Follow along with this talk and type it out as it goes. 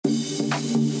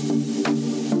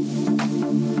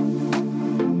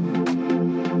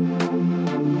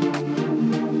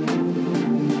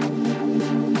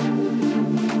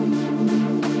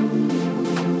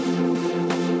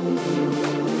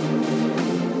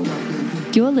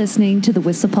You're listening to the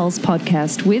Whistler Pulse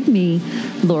podcast with me,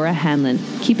 Laura Hanlon,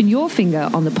 keeping your finger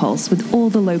on the pulse with all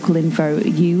the local info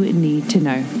you need to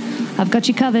know. I've got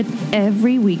you covered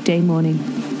every weekday morning.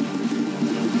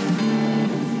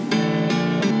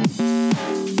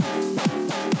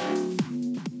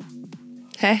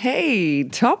 Hey,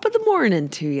 top of the morning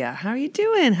to you. How are you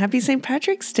doing? Happy St.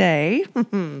 Patrick's Day.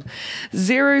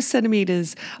 0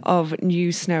 centimeters of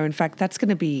new snow. In fact, that's going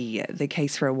to be the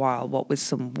case for a while, what with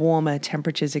some warmer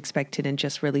temperatures expected and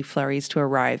just really flurries to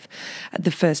arrive at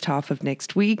the first half of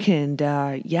next week. And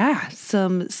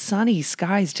some sunny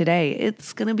skies today.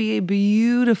 It's going to be a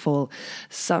beautiful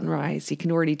sunrise. You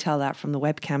can already tell that from the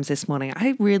webcams this morning.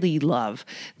 I really love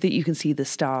that you can see the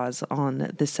stars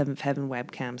on the Seventh Heaven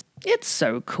webcams. It's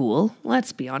so cool,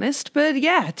 let's be honest. But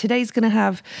yeah, today's going to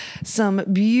have some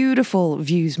beautiful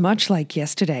views, much like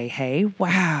yesterday. Hey,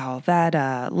 wow,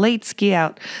 that late ski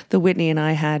out that Whitney and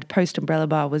I had post Umbrella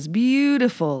Bar was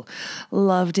beautiful.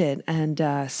 Loved it. And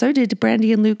so did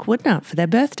Brandy and Luke Woodnut for their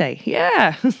birthday.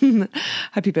 Yeah.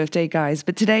 Happy birthday, guys.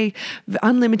 But today,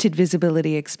 unlimited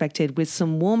visibility expected with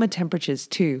some warmer temperatures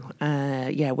too.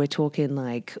 We're talking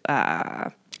like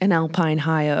an alpine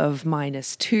high of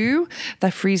 -2,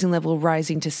 the freezing level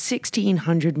rising to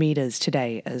 1,600 meters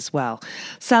today as well.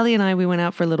 Sally and I, we went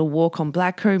out for a little walk on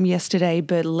Blackcomb yesterday,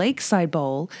 but Lakeside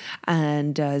Bowl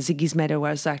and Ziggy's Meadow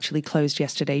was actually closed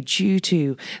yesterday due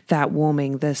to that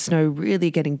warming, the snow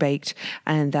really getting baked,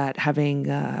 and that having,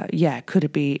 could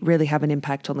it be really have an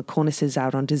impact on the cornices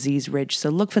out on Disease Ridge.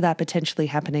 So look for that potentially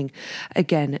happening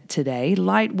again today.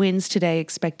 Light winds today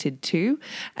expected too,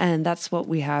 and that's what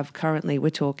we have currently. We're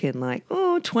talking like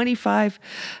 25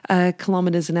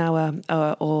 kilometers an hour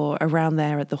or around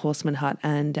there at the Horseman Hut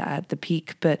and at the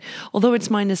peak. But although it's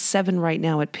 -7 right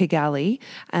now at Pig Alley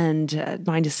and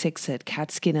 -6 at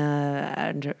Cat Skinner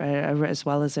and as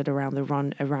well as at around the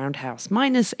Roundhouse,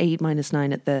 -8,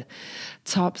 -9 at the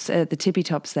tops, at the tippy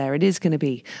tops there. It is going to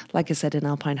be, like I said, an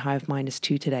alpine high of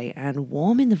 -2 today and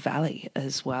warm in the valley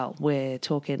as well. We're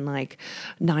talking like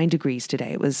 9 degrees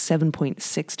today. It was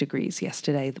 7.6 degrees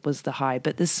yesterday that was the high.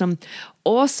 But there's some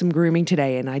awesome grooming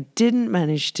today, and I didn't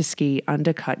manage to ski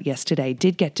undercut yesterday.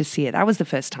 Did get to see it. That was the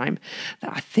first time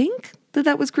that I think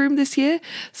that was groomed this year.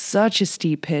 Such a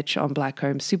steep pitch on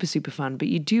Blackcomb. Super, super fun. But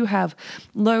you do have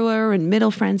Lower and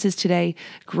Middle Francis today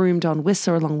groomed on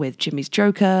Whistler along with Jimmy's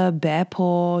Joker,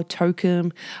 Bearpaw,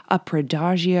 Tokum, Upper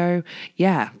Adagio.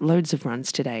 Yeah, loads of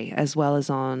runs today, as well as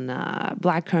on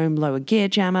Blackcomb, Lower Gear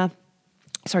Jammer.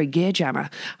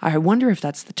 I wonder if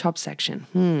that's the top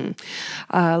section.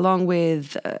 Along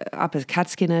with Upper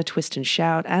Cat Skinner, Twist and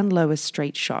Shout, and Lower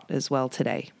Straight Shot as well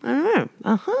today. I don't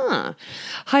know.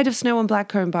 Height of snow on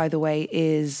Blackcomb, by the way,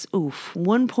 is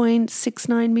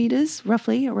 1.69 meters,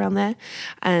 roughly around there,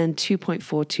 and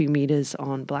 2.42 meters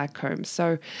on Blackcomb.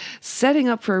 So setting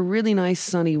up for a really nice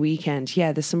sunny weekend.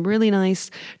 Yeah, there's some really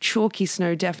nice chalky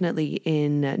snow definitely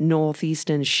in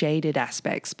northeastern shaded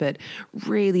aspects, but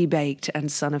really baked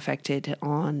and sun affected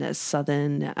on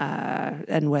southern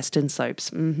and western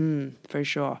slopes. For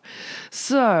sure.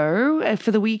 So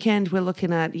for the weekend, we're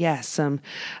looking at, some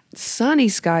sunny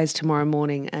skies tomorrow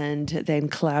morning and then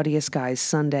cloudier skies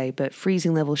Sunday, but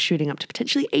freezing levels shooting up to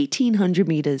potentially 1,800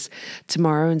 meters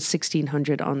tomorrow and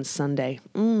 1,600 on Sunday.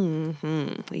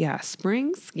 Yeah,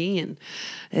 spring skiing.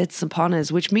 It's upon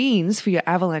us, which means for your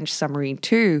avalanche summary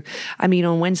too. I mean,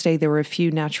 on Wednesday, there were a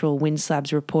few natural wind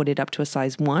slabs reported up to a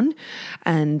size 1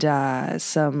 and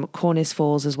some cornice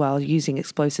falls as well, using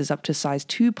explosives up to size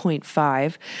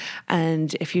 2.5.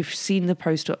 And if you've seen the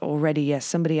post already, yes,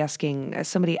 somebody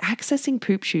accessing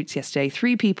poop chutes yesterday,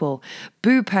 3 people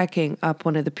boo packing up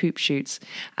one of the poop chutes.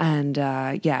 And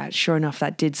sure enough,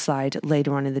 that did slide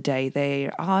later on in the day. They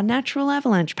are natural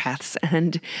avalanche paths.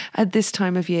 And at this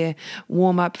time of year,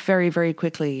 warm up very, very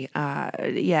quickly.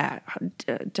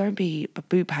 Don't be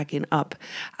boo packing up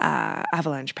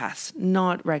avalanche paths.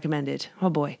 Not recommended. Oh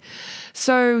boy.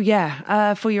 So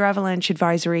for your avalanche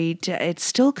advisory, it's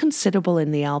still considerable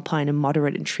in the alpine and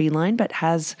moderate and tree line, but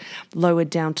has lowered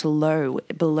down to low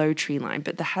below tree line.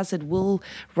 But the hazard will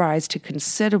rise to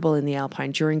considerable in the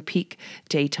alpine during peak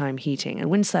daytime heating. And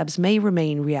wind slabs may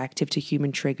remain reactive to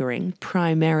human triggering,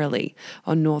 primarily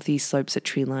on northeast slopes at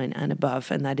tree line and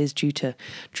above. And that is due to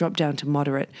drop down to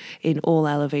moderate in all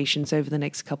elevations over the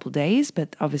next couple of days.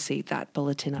 But obviously that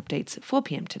bulletin updates at 4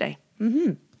 p.m. today.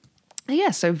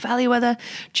 Yeah, so valley weather,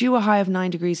 due a high of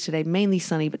 9 degrees today, mainly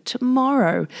sunny, but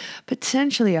tomorrow,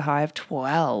 potentially a high of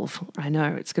 12. I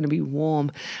know, it's going to be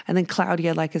warm. And then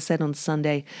cloudier, like I said, on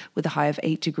Sunday with a high of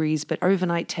 8 degrees, but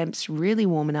overnight temps really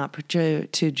warming up to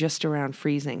just around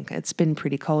freezing. It's been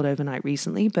pretty cold overnight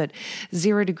recently, but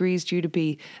 0 degrees due to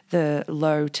be the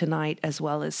low tonight as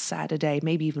well as Saturday,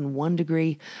 maybe even 1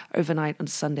 degree overnight on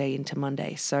Sunday into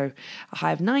Monday. So a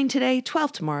high of 9 today,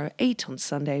 12 tomorrow, 8 on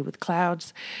Sunday with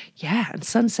clouds. Yeah, and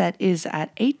sunset is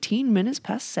at 18 minutes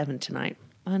past 7 tonight.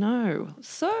 I know.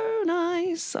 So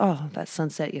nice. Oh, that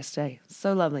sunset yesterday.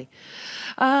 So lovely.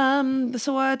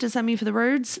 So what does that mean for the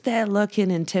roads? They're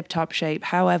looking in tip-top shape.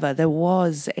 However, there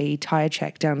was a tyre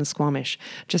check down in Squamish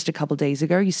just a couple days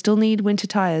ago. You still need winter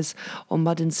tyres or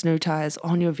mud and snow tyres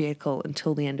on your vehicle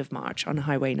until the end of March on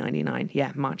Highway 99.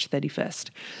 Yeah, March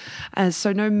 31st.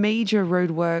 So no major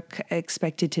road work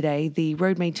expected today. The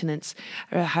road maintenance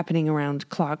happening around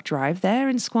Clark Drive there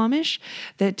in Squamish.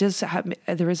 There is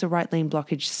a right lane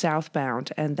blockage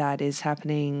southbound, and that is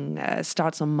happening,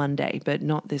 starts on Monday, but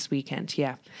not this weekend.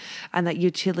 Yeah. And that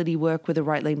utility work with a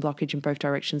right lane blockage in both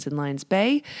directions in Lions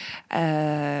Bay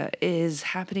is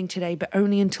happening today, but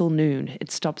only until noon. It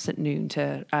stops at noon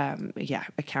to,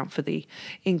 account for the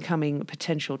incoming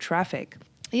potential traffic.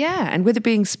 Yeah, and with it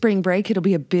being spring break, it'll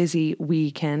be a busy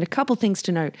weekend. A couple things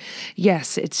to note.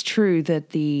 Yes, it's true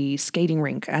that the skating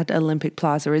rink at Olympic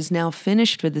Plaza is now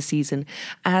finished for the season,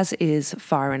 as is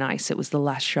Fire and Ice. It was the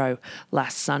last show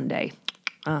last Sunday.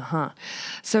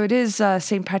 So it is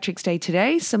St. Patrick's Day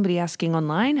today. Somebody asking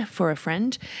online for a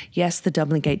friend. Yes, the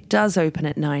Dublin Gate does open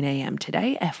at 9 a.m.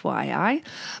 today, FYI.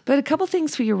 But a couple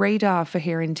things for your radar for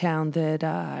here in town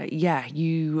that,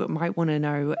 you might want to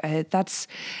know. It's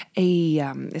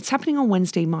happening on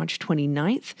Wednesday, March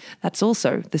 29th. That's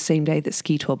also the same day that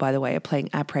Ski Tour, by the way, are playing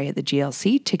après at the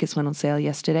GLC. Tickets went on sale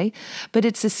yesterday. But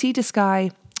it's a Sea to Sky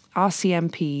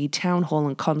RCMP, Town Hall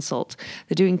and Consult.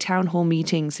 They're doing town hall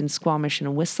meetings in Squamish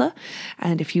and Whistler.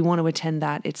 And if you want to attend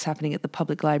that, it's happening at the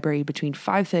Public Library between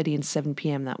 5:30 and 7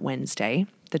 p.m. that Wednesday,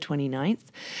 the 29th.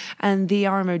 And the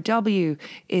RMOW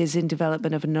is in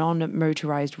development of a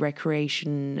non-motorized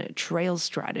recreation trail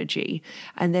strategy.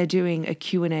 And they're doing a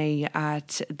Q&A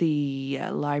at the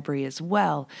library as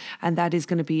well. And that is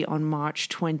going to be on March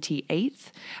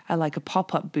 28th, like a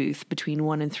pop-up booth between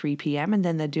 1 and 3 p.m. And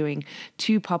then they're doing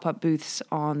 2 pop-up booths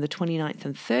on the 29th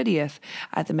and 30th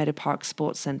at the Meadow Park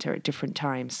Sports Centre at different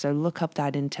times. So look up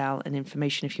that intel and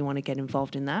information if you want to get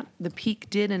involved in that. The Peak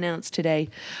did announce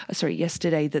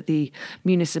yesterday, that the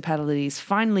municipality is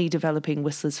finally developing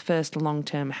Whistler's first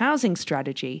long-term housing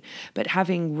strategy, but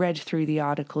having read through the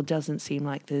article, doesn't seem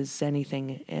like there's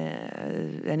anything,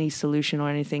 any solution or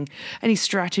anything, any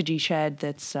strategy shared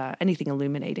that's anything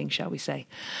illuminating, shall we say.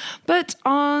 But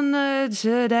on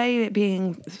today, it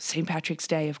being St. Patrick's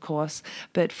Day, of course,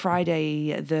 but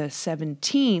Friday the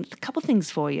 17th, a couple things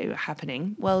for you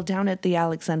happening. Well, down at the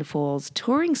Alexander Falls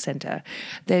Touring Centre,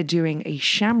 they're doing a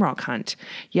shamrock hunt,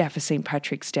 for St.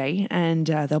 Patrick's Day, and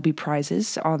there'll be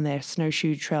prizes on their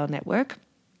snowshoe trail network.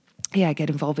 Get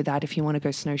involved with that if you want to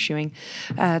go snowshoeing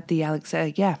at the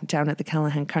down at the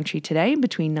Callahan Country today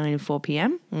between 9 and 4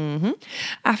 p.m.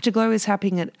 Afterglow is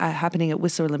happening at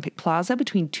Whistler Olympic Plaza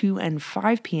between 2 and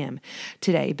 5 p.m.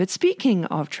 today. But speaking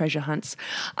of treasure hunts,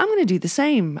 I'm going to do the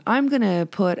same. I'm going to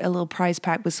put a little prize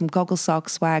pack with some goggle sock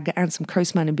swag and some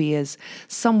Coast Mountain beers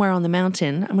somewhere on the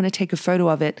mountain. I'm going to take a photo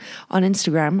of it on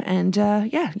Instagram, and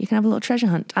you can have a little treasure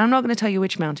hunt. I'm not going to tell you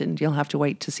which mountain. You'll have to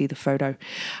wait to see the photo,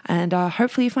 and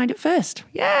hopefully you find it first.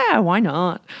 Yeah, why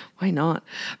not? Why not?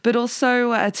 But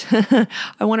also, I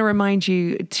want to remind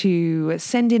you to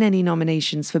send in any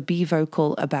nominations for Be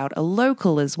Vocal About a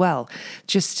Local as well,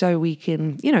 just so we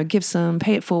can,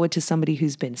 pay it forward to somebody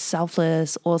who's been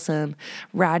selfless, awesome,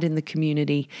 rad in the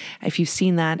community. If you've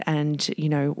seen that and, you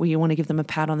want to give them a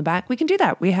pat on the back, we can do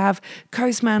that. We have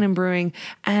Coast Mountain Brewing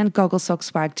and Goggle Sock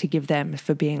Swag to give them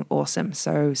for being awesome.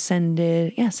 So send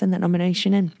that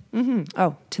nomination in.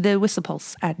 To the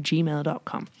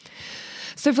whistlepulse@gmail.com.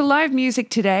 So for live music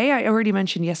today, I already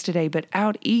mentioned yesterday, but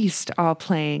Out East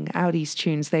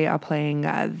tunes. They are playing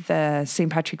the St.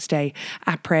 Patrick's Day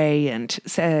après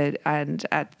and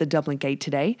at the Dublin Gate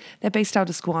today. They're based out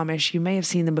of Squamish. You may have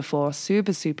seen them before.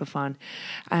 Super, super fun.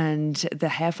 And the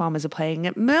Hair Farmers are playing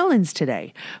at Merlin's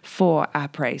today for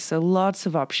après. So lots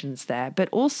of options there. But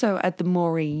also at the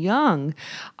Maury Young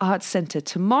Arts Centre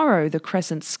tomorrow, the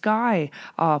Crescent Sky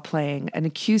are playing an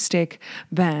acoustic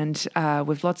band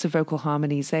with lots of vocal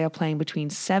harmonies. They are playing between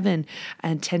 7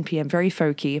 and 10 p.m. Very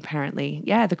folky, apparently.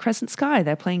 Yeah, the Crescent Sky,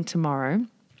 they're playing tomorrow.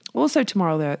 Also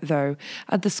tomorrow, though,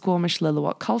 at the Squamish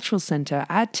Lillooet Cultural Centre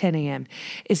at 10 a.m.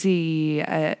 is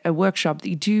a workshop that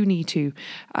you do need to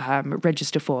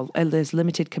register for. There's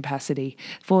limited capacity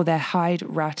for their Hide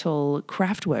Rattle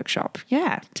Craft Workshop.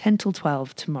 Yeah, 10 till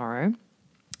 12 tomorrow.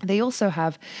 They also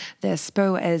have their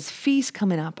Spo as feast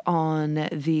coming up on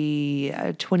the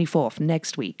 24th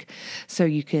next week. So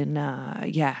you can,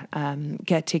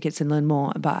 get tickets and learn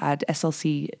more about at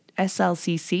slcc.ca/feast.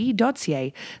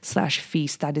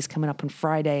 That is coming up on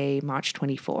Friday, March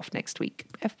 24th next week,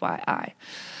 FYI.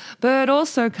 But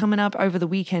also coming up over the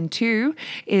weekend too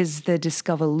is the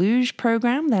Discover Luge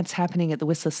program that's happening at the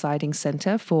Whistler Siding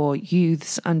Centre for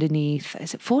youths underneath,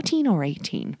 is it 14 or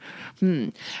 18?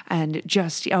 And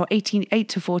just 8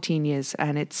 to 14 years,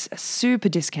 and it's super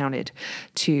discounted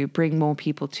to bring more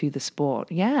people to the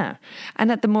sport. Yeah.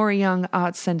 And at the Maury Young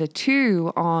Arts Centre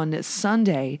too on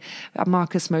Sunday, the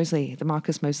Marcus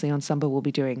Mosley Ensemble will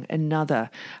be doing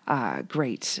another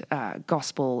great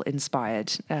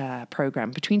gospel-inspired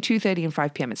program between 2:30 and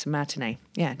 5 p.m. It's a matinee.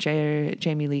 Yeah,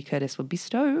 Jamie Lee Curtis would be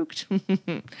stoked.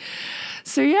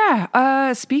 So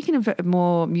yeah, speaking of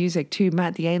more music too,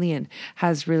 Matt the Alien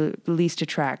has released a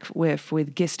track with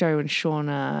Gisto and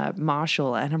Shauna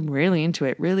Marshall, and I'm really into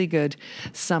it. Really good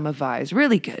summer vibes.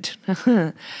 Really good.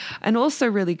 And also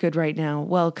really good right now,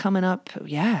 well, coming up,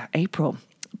 April.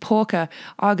 Porker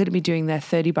are going to be doing their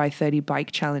 30 by 30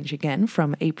 bike challenge again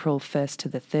from April 1st to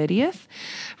the 30th.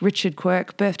 Richard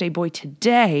Quirk, birthday boy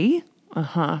today.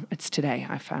 It's today,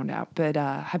 I found out. But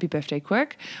happy birthday,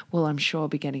 Quirk. Well, I'm sure I'll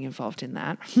be getting involved in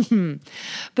that.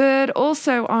 But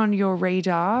also on your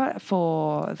radar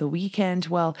for the weekend,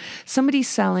 well, somebody's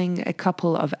selling a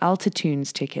couple of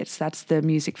Altitunes tickets. That's the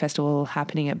music festival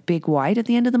happening at Big White at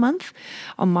the end of the month.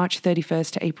 On March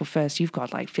 31st to April 1st, you've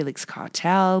got like Felix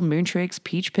Cartel, Moontrix,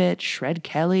 Peach Pit, Shred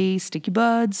Kelly, Sticky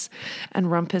Buds, and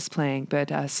Rumpus playing.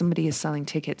 But somebody is selling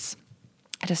tickets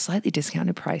at a slightly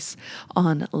discounted price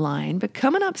online. But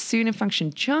coming up soon in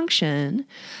Function Junction,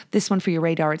 this one for your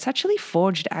radar, it's actually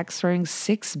Forged Axe Throwing's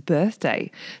 6th birthday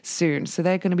soon. So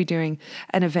they're going to be doing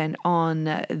an event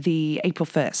on the April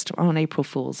 1st, on April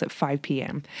Fools at 5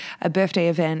 p.m. A birthday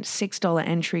event, $6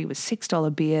 entry with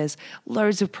 $6 beers,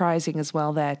 loads of prizing as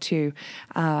well there too.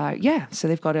 So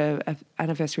they've got a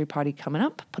anniversary party coming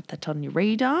up. Put that on your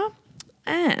radar.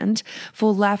 And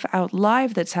for Laugh Out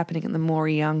Live, that's happening at the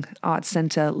Maury Young Arts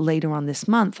Centre later on this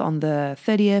month, on the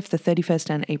 30th, the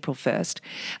 31st, and April 1st.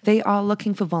 They are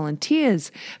looking for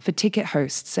volunteers for ticket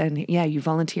hosts. And yeah, you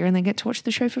volunteer and then get to watch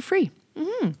the show for free.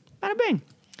 Bada bing.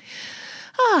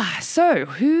 So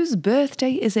whose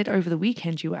birthday is it over the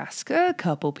weekend, you ask? A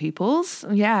couple people's.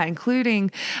 Yeah,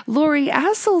 including Laurie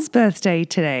Assel's birthday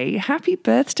today. Happy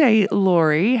birthday,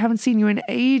 Laurie. Haven't seen you in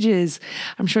ages.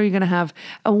 I'm sure you're going to have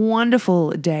a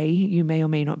wonderful day. You may or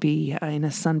may not be in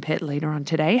a sun pit later on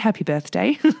today. Happy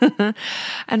birthday.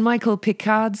 And Michael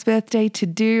Picard's birthday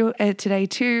today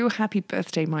too. Happy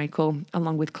birthday, Michael,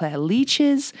 along with Claire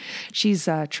Leach's. She's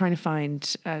trying to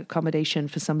find accommodation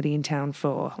for somebody in town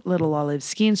for Little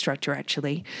Olive's ski instructor,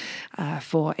 actually,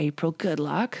 for April. Good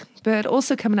luck. But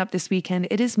also coming up this weekend,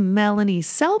 it is Melanie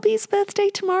Selby's birthday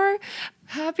tomorrow.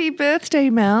 Happy birthday,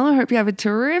 Mel. I hope you have a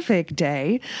terrific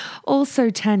day. Also,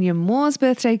 Tanya Moore's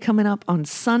birthday coming up on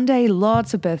Sunday.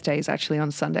 Lots of birthdays actually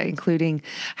on Sunday, including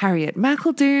Harriet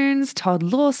McEldoon's, Todd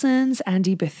Lawson's,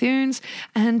 Andy Bethune's,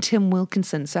 and Tim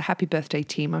Wilkinson. So happy birthday,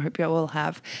 team. I hope you all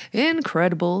have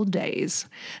incredible days.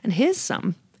 And here's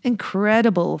some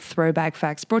incredible throwback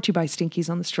facts brought to you by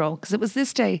Stinkies on the Stroll, because it was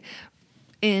this day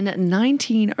in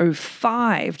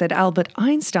 1905 that Albert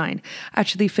Einstein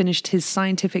actually finished his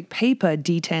scientific paper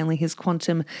detailing his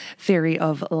quantum theory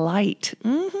of light.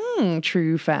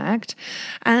 True fact.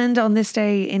 And on this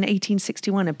day in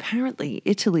 1861, apparently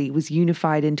Italy was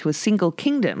unified into a single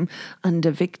kingdom under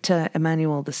Victor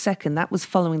Emmanuel II. That was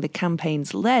following the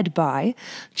campaigns led by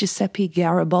Giuseppe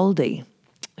Garibaldi,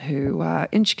 who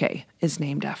Inchcape is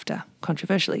named after,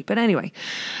 controversially. But anyway,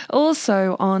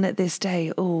 also on this day,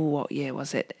 what year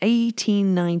was it?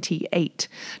 1898,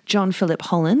 John Philip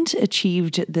Holland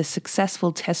achieved the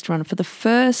successful test run for the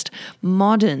first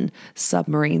modern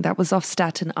submarine that was off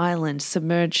Staten Island,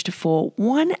 submerged for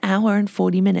 1 hour and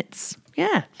 40 minutes.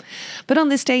 Yeah. But on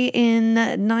this day in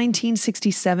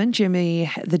 1967,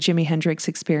 the Jimi Hendrix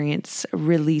Experience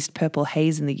released Purple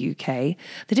Haze in the UK. They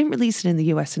didn't release it in the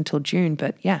US until June,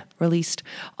 but yeah, released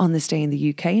on this day in the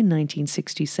UK in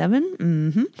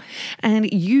 1967. And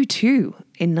U2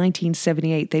 In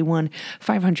 1978, they won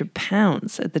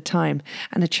 £500 at the time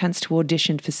and a chance to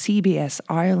audition for CBS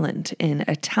Ireland in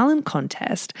a talent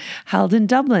contest held in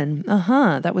Dublin.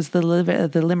 That was the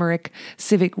Limerick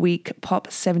Civic Week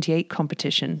Pop 78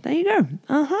 competition. There you go.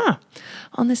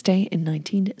 On this day in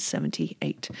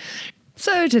 1978.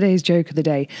 So today's joke of the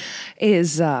day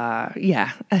is,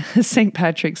 St.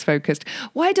 Patrick's focused.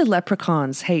 Why do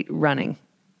leprechauns hate running?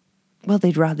 Well,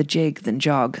 they'd rather jig than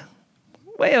jog.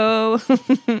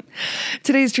 Wayo.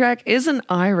 Today's track isn't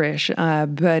Irish,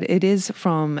 but it is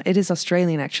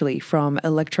Australian actually, from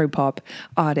electropop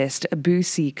artist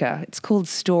Boosika. It's called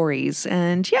Stories.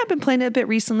 And yeah, I've been playing it a bit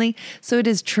recently. So it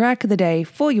is track of the day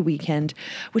for your weekend,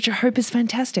 which I hope is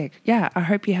fantastic. Yeah, I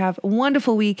hope you have a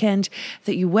wonderful weekend,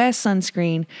 that you wear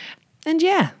sunscreen. And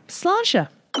yeah, Slainte.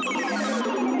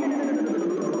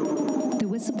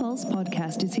 The Pulse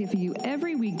podcast is here for you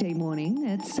every weekday morning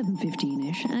at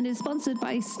 7:15ish and is sponsored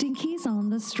by Stinkies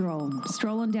on the Stroll.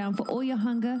 Stroll on down for all your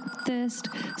hunger, thirst,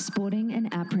 sporting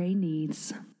and après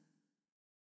needs.